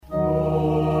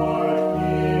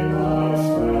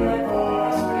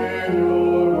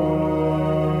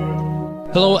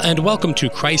Hello and welcome to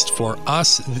Christ for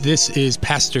Us. This is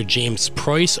Pastor James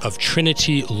Preuss of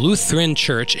Trinity Lutheran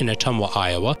Church in Ottumwa,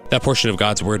 Iowa. That portion of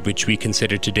God's Word which we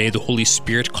consider today, the Holy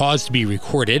Spirit caused to be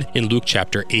recorded in Luke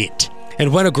chapter 8.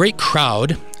 And when a great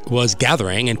crowd was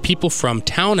gathering and people from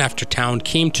town after town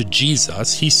came to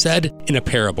Jesus, he said in a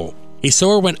parable, "A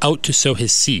sower went out to sow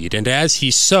his seed, and as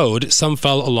he sowed, some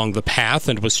fell along the path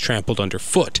and was trampled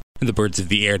underfoot, and the birds of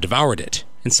the air devoured it.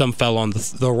 And some fell on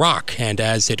the rock, and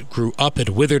as it grew up, it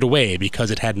withered away,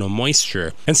 because it had no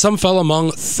moisture. And some fell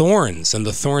among thorns, and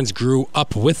the thorns grew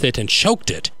up with it and choked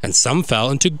it. And some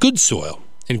fell into good soil,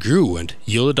 and grew and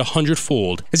yielded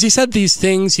 100-fold. As he said these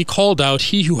things, he called out,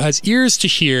 'He who has ears to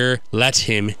hear, let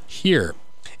him hear.'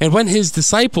 And when his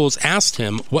disciples asked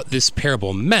him what this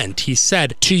parable meant, he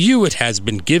said, 'To you it has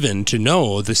been given to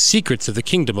know the secrets of the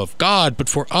kingdom of God, but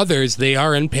for others they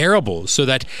are in parables, so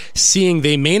that seeing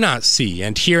they may not see,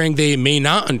 and hearing they may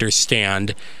not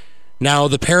understand. Now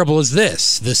the parable is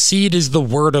this: the seed is the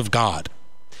word of God.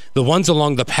 The ones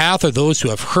along the path are those who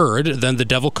have heard, then the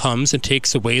devil comes and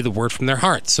takes away the word from their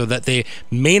hearts, so that they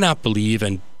may not believe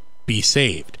and be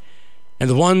saved.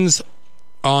 And the ones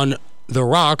on the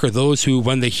rock are those who,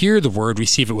 when they hear the word,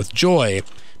 receive it with joy,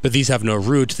 but these have no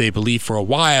root. They believe for a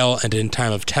while, and in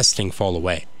time of testing fall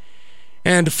away.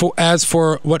 And as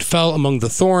for what fell among the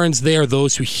thorns, they are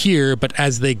those who hear, but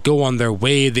as they go on their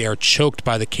way, they are choked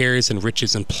by the cares and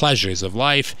riches and pleasures of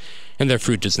life, and their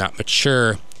fruit does not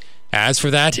mature. As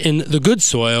for that in the good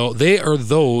soil, they are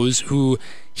those who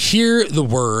hear the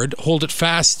word, hold it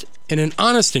fast in an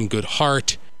honest and good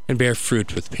heart, and bear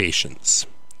fruit with patience."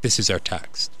 This is our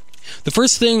text. The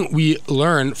first thing we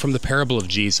learn from the parable of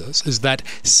Jesus is that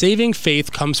saving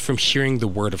faith comes from hearing the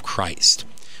word of Christ.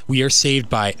 We are saved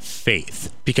by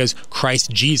faith because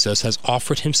Christ Jesus has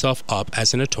offered himself up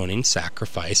as an atoning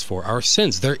sacrifice for our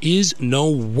sins. There is no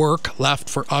work left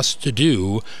for us to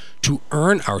do to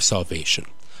earn our salvation.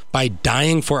 By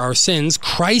dying for our sins,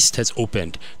 Christ has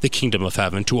opened the kingdom of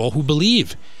heaven to all who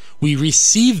believe. We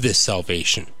receive this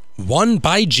salvation, won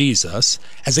by Jesus,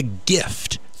 as a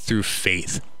gift through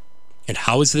faith. And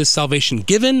how is this salvation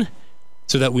given?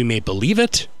 So that we may believe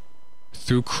it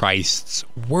through Christ's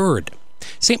word.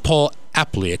 St. Paul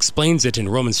aptly explains it in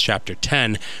Romans chapter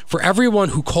 10, "For everyone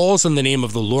who calls on the name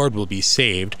of the Lord will be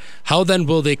saved. How then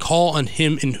will they call on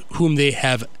him in whom they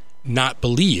have not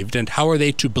believed? And how are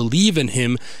they to believe in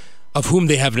him of whom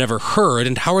they have never heard?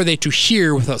 And how are they to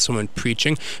hear without someone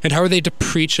preaching? And how are they to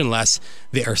preach unless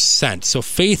they are sent?" So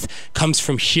faith comes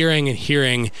from hearing, and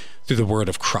hearing through the word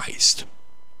of Christ.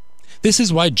 This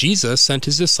is why Jesus sent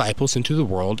his disciples into the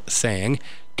world, saying,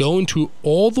 "Go into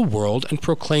all the world and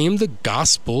proclaim the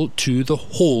gospel to the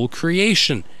whole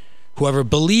creation. Whoever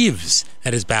believes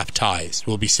and is baptized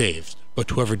will be saved,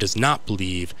 but whoever does not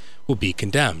believe will be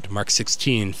condemned." Mark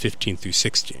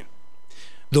 16:15-16.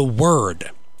 The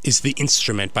word is the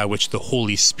instrument by which the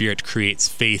Holy Spirit creates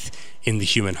faith in the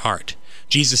human heart.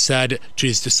 Jesus said to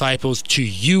his disciples, "To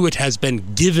you it has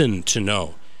been given to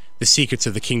know the secrets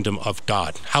of the kingdom of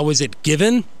God." How is it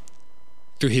given?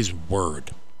 Through his word.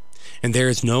 And there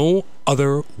is no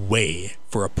other way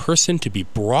for a person to be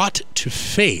brought to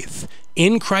faith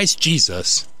in Christ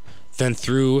Jesus than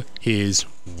through his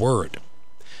word.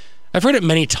 I've heard it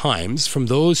many times from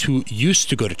those who used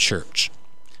to go to church,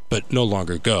 but no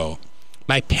longer go.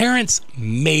 "My parents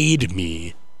made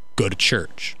me go to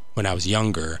church when I was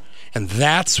younger, and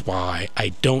that's why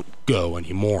I don't go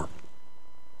anymore."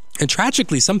 And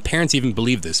tragically, some parents even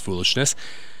believe this foolishness,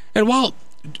 and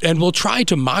will try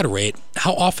to moderate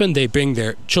how often they bring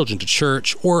their children to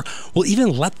church, or will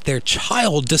even let their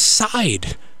child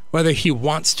decide whether he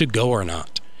wants to go or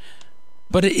not.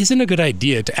 But it isn't a good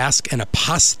idea to ask an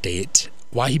apostate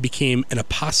why he became an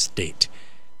apostate.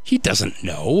 He doesn't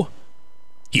know.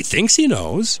 He thinks he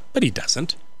knows, but he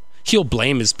doesn't. He'll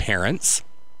blame his parents.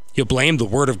 He'll blame the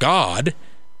word of God,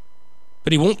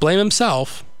 but he won't blame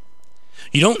himself.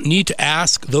 You don't need to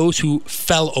ask those who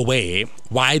fell away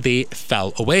why they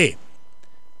fell away.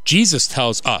 Jesus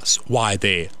tells us why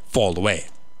they fall away.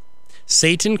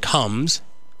 Satan comes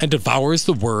and devours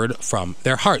the word from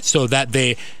their hearts so that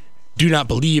they do not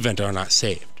believe and are not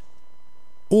saved.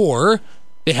 Or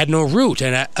they had no root,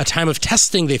 and at a time of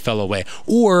testing they fell away.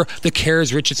 Or the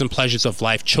cares, riches, and pleasures of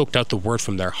life choked out the word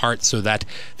from their hearts so that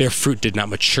their fruit did not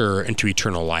mature into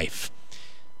eternal life.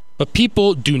 But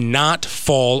people do not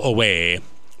fall away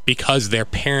because their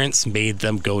parents made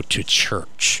them go to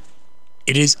church.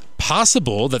 It is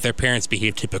possible that their parents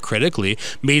behaved hypocritically,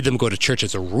 made them go to church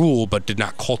as a rule, but did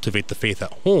not cultivate the faith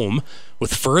at home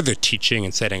with further teaching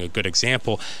and setting a good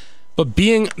example. But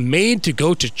being made to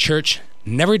go to church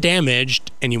never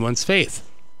damaged anyone's faith.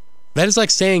 That is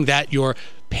like saying that your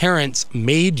parents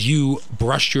made you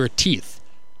brush your teeth,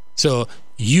 so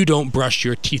you don't brush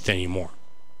your teeth anymore.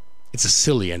 It's a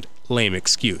silly and lame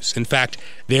excuse. In fact,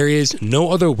 there is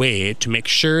no other way to make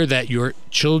sure that your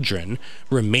children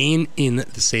remain in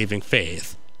the saving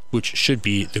faith, which should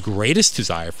be the greatest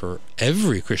desire for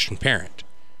every Christian parent,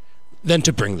 than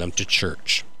to bring them to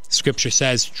church. Scripture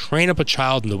says, "Train up a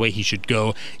child in the way he should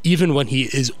go, even when he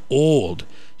is old,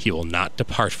 he will not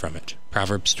depart from it."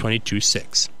 Proverbs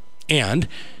 22:6. And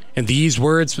these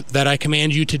words that I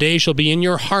command you today shall be in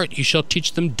your heart. You shall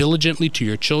teach them diligently to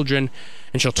your children,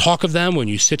 and shall talk of them when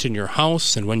you sit in your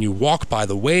house, and when you walk by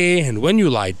the way, and when you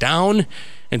lie down,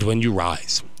 and when you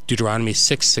rise. Deuteronomy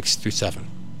 6:6-7.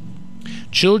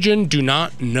 Children do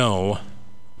not know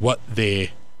what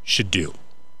they should do.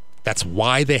 That's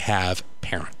why they have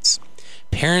parents.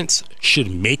 Parents should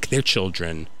make their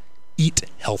children eat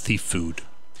healthy food,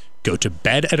 go to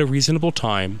bed at a reasonable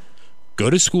time, go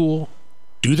to school,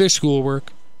 do their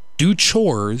schoolwork, do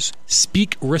chores,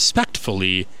 speak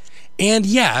respectfully, and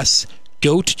yes,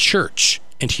 go to church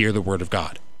and hear the word of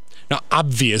God. Now,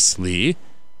 obviously,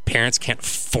 parents can't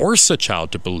force a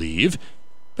child to believe,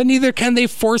 but neither can they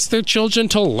force their children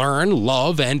to learn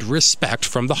love and respect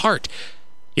from the heart.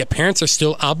 Yet parents are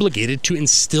still obligated to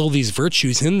instill these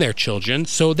virtues in their children,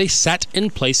 so they set in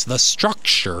place the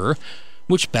structure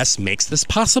which best makes this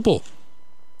possible.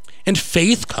 And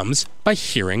faith comes by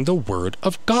hearing the word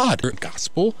of God. Your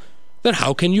gospel, then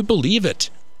how can you believe it?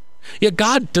 Yet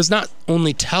God does not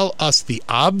only tell us the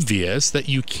obvious, that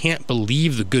you can't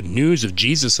believe the good news of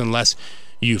Jesus unless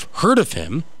you've heard of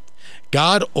him.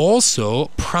 God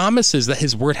also promises that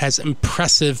his word has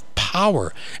impressive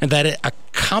power and that it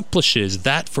accomplishes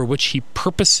that for which he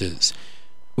purposes.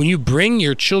 When you bring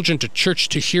your children to church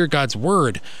to hear God's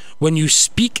word, when you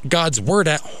speak God's word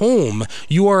at home,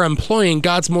 you are employing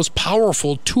God's most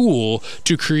powerful tool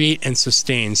to create and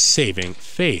sustain saving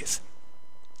faith.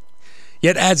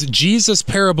 Yet as Jesus'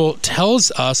 parable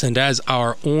tells us, and as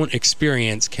our own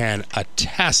experience can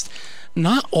attest,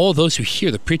 not all those who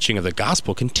hear the preaching of the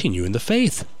gospel continue in the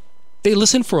faith. They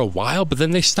listen for a while, but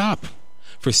then they stop.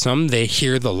 For some, they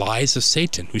hear the lies of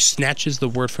Satan, who snatches the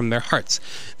word from their hearts.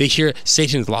 They hear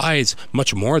Satan's lies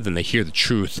much more than they hear the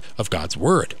truth of God's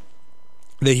word.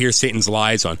 They hear Satan's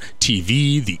lies on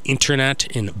TV, the internet,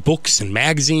 in books and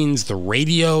magazines, the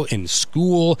radio, in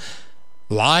school.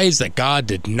 Lies that God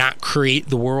did not create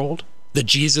the world, that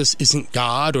Jesus isn't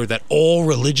God, or that all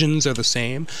religions are the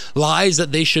same. Lies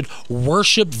that they should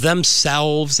worship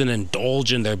themselves and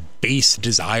indulge in their base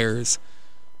desires.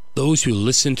 Those who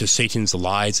listen to Satan's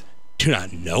lies do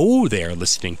not know they are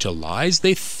listening to lies.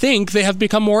 They think they have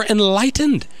become more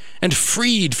enlightened and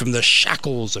freed from the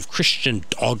shackles of Christian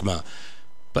dogma.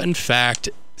 But in fact,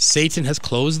 Satan has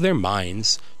closed their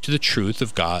minds to the truth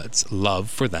of God's love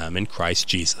for them in Christ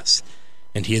Jesus.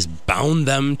 And he has bound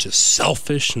them to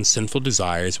selfish and sinful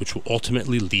desires, which will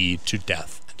ultimately lead to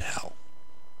death and hell.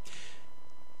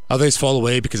 Others fall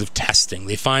away because of testing.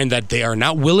 They find that they are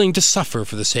not willing to suffer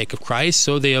for the sake of Christ,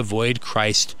 so they avoid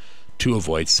Christ to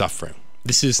avoid suffering.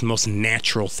 This is the most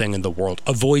natural thing in the world.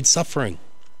 Avoid suffering.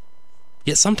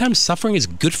 Yet sometimes suffering is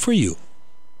good for you.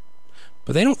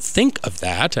 But they don't think of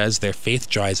that as their faith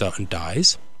dries out and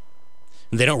dies.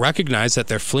 And they don't recognize that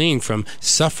their fleeing from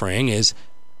suffering is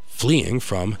fleeing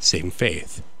from saving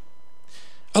faith.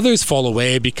 Others fall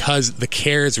away because the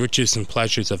cares, riches, and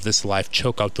pleasures of this life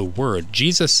choke out the word.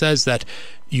 Jesus says that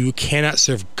you cannot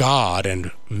serve God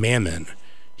and mammon.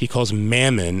 He calls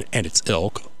mammon and its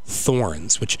ilk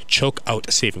thorns, which choke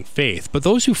out saving faith. But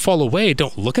those who fall away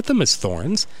don't look at them as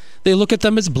thorns. They look at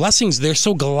them as blessings. They're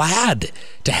so glad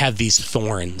to have these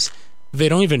thorns. They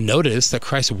don't even notice that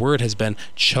Christ's word has been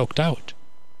choked out.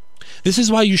 This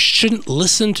is why you shouldn't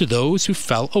listen to those who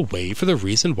fell away for the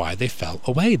reason why they fell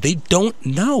away. They don't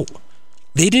know.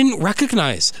 They didn't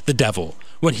recognize the devil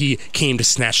when he came to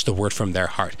snatch the word from their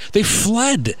heart. They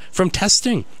fled from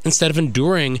testing instead of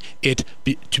enduring it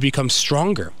to become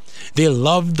stronger. They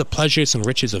loved the pleasures and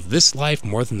riches of this life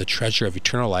more than the treasure of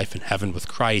eternal life in heaven with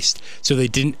Christ, so they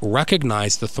didn't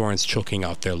recognize the thorns choking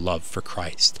out their love for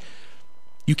Christ.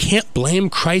 You can't blame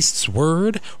Christ's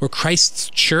word or Christ's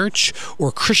church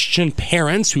or Christian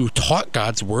parents who taught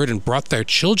God's word and brought their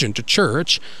children to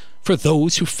church for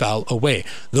those who fell away.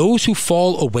 Those who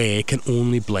fall away can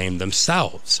only blame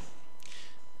themselves.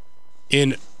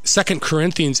 In 2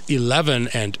 Corinthians 11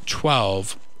 and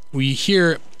 12, we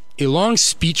hear a long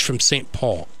speech from St.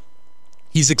 Paul.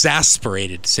 He's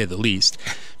exasperated, to say the least,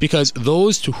 because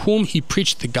those to whom he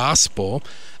preached the gospel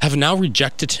have now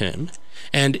rejected him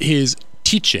and his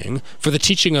teaching for the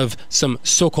teaching of some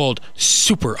so-called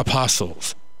super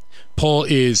apostles. Paul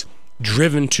is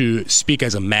driven to speak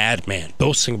as a madman,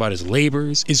 boasting about his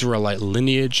labors, Israelite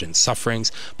lineage, and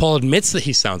sufferings. Paul admits that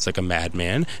he sounds like a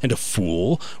madman and a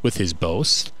fool with his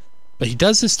boast, but he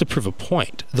does this to prove a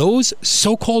point. Those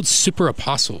so-called super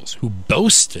apostles who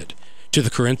boasted to the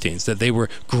Corinthians that they were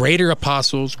greater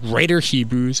apostles, greater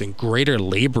Hebrews, and greater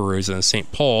laborers than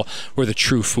St. Paul were the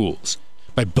true fools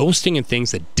by boasting in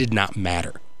things that did not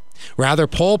matter. Rather,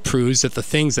 Paul proves that the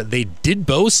things that they did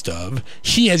boast of,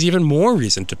 he has even more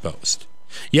reason to boast.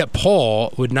 Yet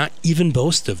Paul would not even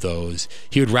boast of those.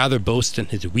 He would rather boast in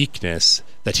his weakness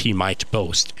that he might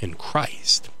boast in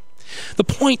Christ. The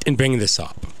point in bringing this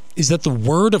up is that the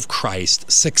word of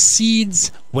Christ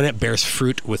succeeds when it bears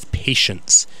fruit with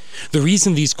patience. The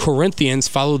reason these Corinthians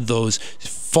followed those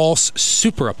false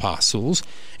super apostles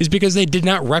is because they did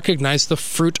not recognize the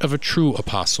fruit of a true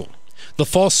apostle. The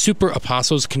false super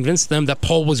apostles convinced them that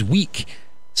Paul was weak,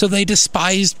 so they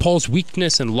despised Paul's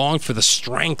weakness and longed for the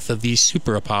strength of these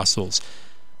super apostles.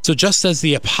 So just as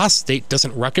the apostate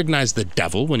doesn't recognize the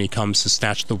devil when he comes to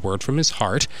snatch the word from his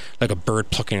heart, like a bird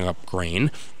plucking up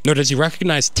grain, nor does he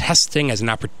recognize testing as an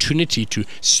opportunity to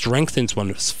strengthen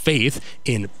one's faith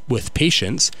with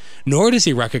patience, nor does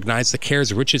he recognize the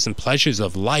cares, riches, and pleasures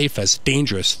of life as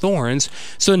dangerous thorns,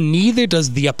 so neither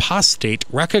does the apostate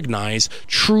recognize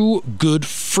true good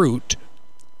fruit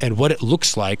and what it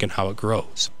looks like and how it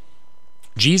grows.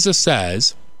 Jesus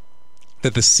says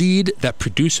that the seed that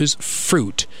produces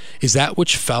fruit is that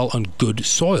which fell on good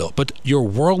soil. But your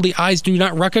worldly eyes do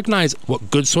not recognize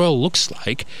what good soil looks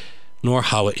like, nor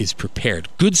how it is prepared.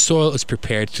 Good soil is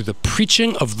prepared through the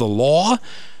preaching of the law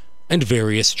and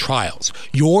various trials.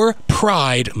 Your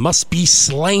pride must be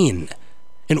slain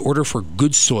in order for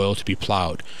good soil to be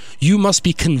plowed. You must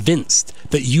be convinced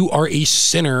that you are a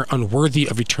sinner unworthy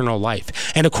of eternal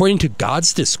life. And according to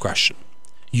God's discretion,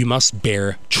 you must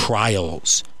bear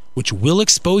trials, which will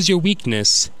expose your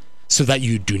weakness so that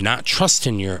you do not trust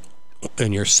in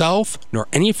yourself nor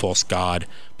any false god,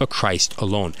 but Christ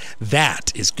alone.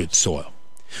 That is good soil.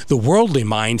 The worldly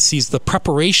mind sees the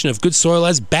preparation of good soil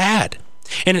as bad,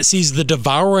 and it sees the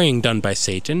devouring done by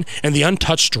Satan and the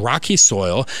untouched rocky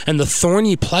soil and the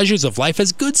thorny pleasures of life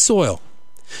as good soil.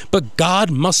 But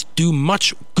God must do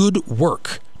much good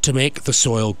work to make the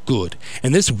soil good,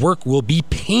 and this work will be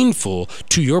painful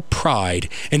to your pride,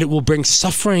 and it will bring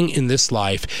suffering in this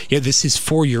life, yet this is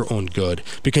for your own good,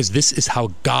 because this is how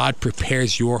God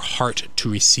prepares your heart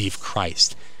to receive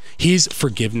Christ, his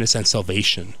forgiveness and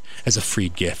salvation as a free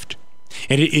gift.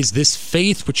 And it is this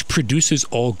faith which produces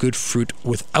all good fruit.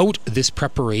 Without this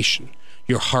preparation,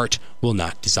 your heart will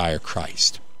not desire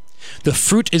Christ. The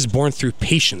fruit is born through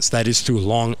patience, that is, through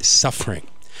long suffering.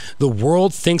 The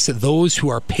world thinks that those who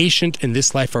are patient in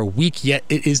this life are weak, yet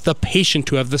it is the patient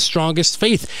who have the strongest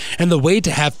faith. And the way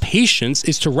to have patience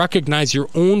is to recognize your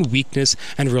own weakness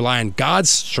and rely on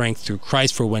God's strength through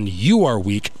Christ, for when you are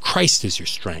weak, Christ is your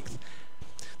strength.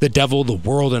 The devil, the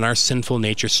world, and our sinful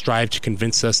nature strive to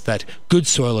convince us that good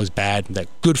soil is bad and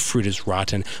that good fruit is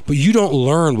rotten. But you don't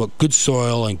learn what good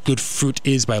soil and good fruit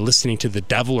is by listening to the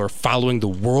devil or following the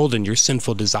world and your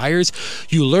sinful desires.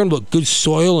 You learn what good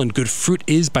soil and good fruit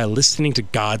is by listening to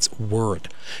God's word.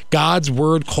 God's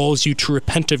word calls you to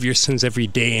repent of your sins every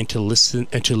day and to listen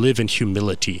and to live in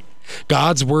humility.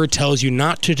 God's word tells you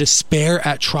not to despair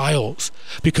at trials,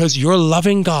 because your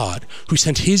loving God, who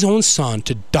sent his own son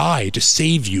to die to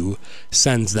save you,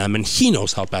 sends them, and he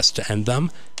knows how best to end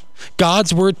them.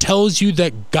 God's word tells you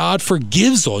that God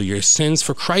forgives all your sins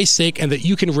for Christ's sake, and that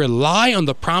you can rely on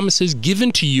the promises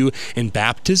given to you in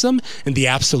baptism, in the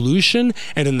absolution,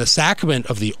 and in the sacrament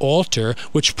of the altar,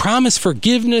 which promise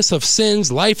forgiveness of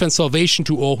sins, life, and salvation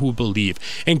to all who believe.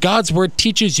 And God's word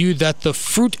teaches you that the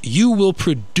fruit you will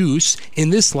produce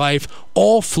in this life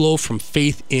all flow from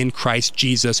faith in Christ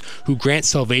Jesus, who grants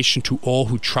salvation to all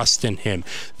who trust in him.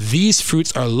 These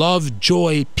fruits are love,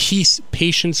 joy, peace,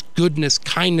 patience, goodness,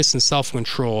 kindness, and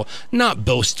self-control, not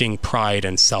boasting, pride,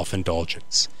 and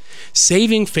self-indulgence.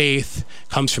 Saving faith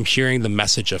comes from hearing the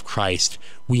message of Christ.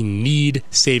 We need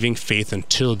saving faith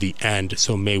until the end,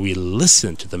 so may we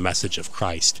listen to the message of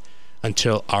Christ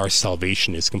until our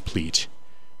salvation is complete.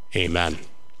 Amen.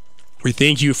 We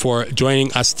thank you for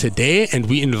joining us today, and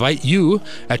we invite you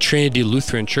at Trinity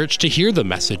Lutheran Church to hear the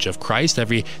message of Christ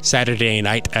every Saturday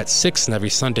night at 6 and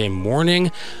every Sunday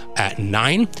morning at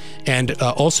 9, and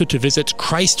also to visit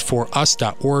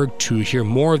christforus.org to hear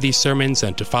more of these sermons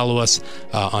and to follow us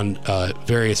on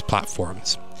various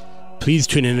platforms. Please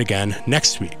tune in again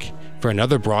next week for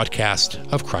another broadcast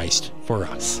of Christ for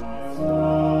Us.